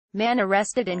Man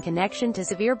arrested in connection to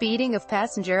severe beating of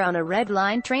passenger on a Red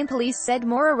Line train. Police said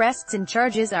more arrests and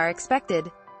charges are expected.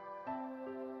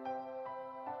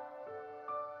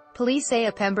 Police say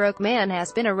a Pembroke man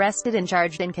has been arrested and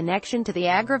charged in connection to the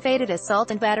aggravated assault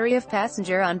and battery of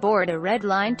passenger on board a Red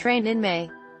Line train in May.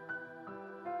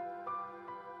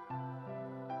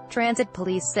 Transit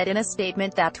police said in a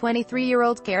statement that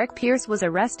 23-year-old Carrick Pierce was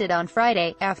arrested on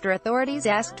Friday, after authorities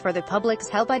asked for the public's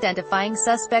help identifying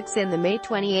suspects in the May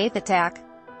 28 attack.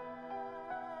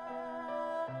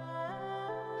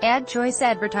 Ad Choice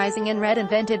Advertising in red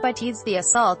invented by Teeds. The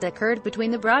assault occurred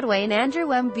between the Broadway and Andrew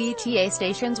MBTA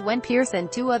stations when Pierce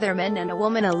and two other men and a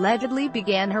woman allegedly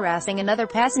began harassing another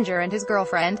passenger and his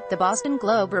girlfriend, the Boston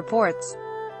Globe reports.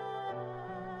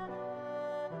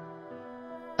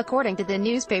 According to the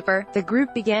newspaper, the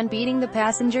group began beating the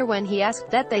passenger when he asked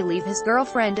that they leave his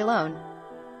girlfriend alone.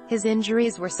 His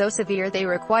injuries were so severe they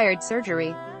required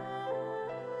surgery.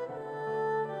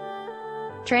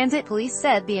 Transit police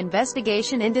said the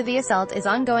investigation into the assault is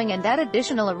ongoing and that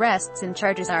additional arrests and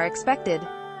charges are expected.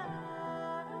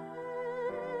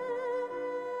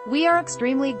 "We are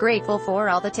extremely grateful for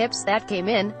all the tips that came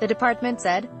in," the department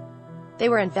said. "They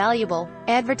were invaluable."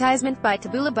 Advertisement by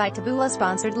Taboola.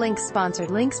 Sponsored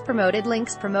links, promoted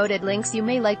links. You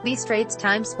may like the Straits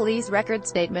Times police record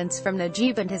statements from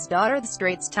Najib and his daughter. The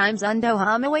Straits Times undo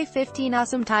Hamaway 15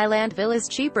 Assam Thailand villas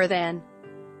cheaper than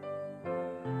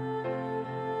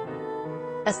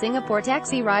a Singapore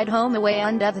taxi ride home away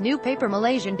undo. The New Paper.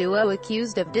 Malaysian duo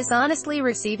accused of dishonestly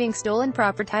receiving stolen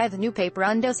property. The New Paper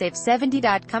undo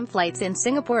Save70.com. Flights in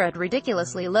Singapore at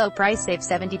ridiculously low price.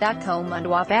 Save70.com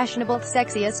undo fashionable,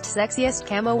 sexiest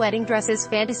camo wedding dresses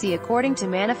fantasy according to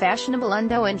Mana. Fashionable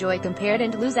undo enjoy compared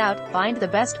and lose out. Find the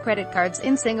best credit cards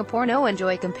in Singapore. No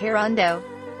enjoy compare undo.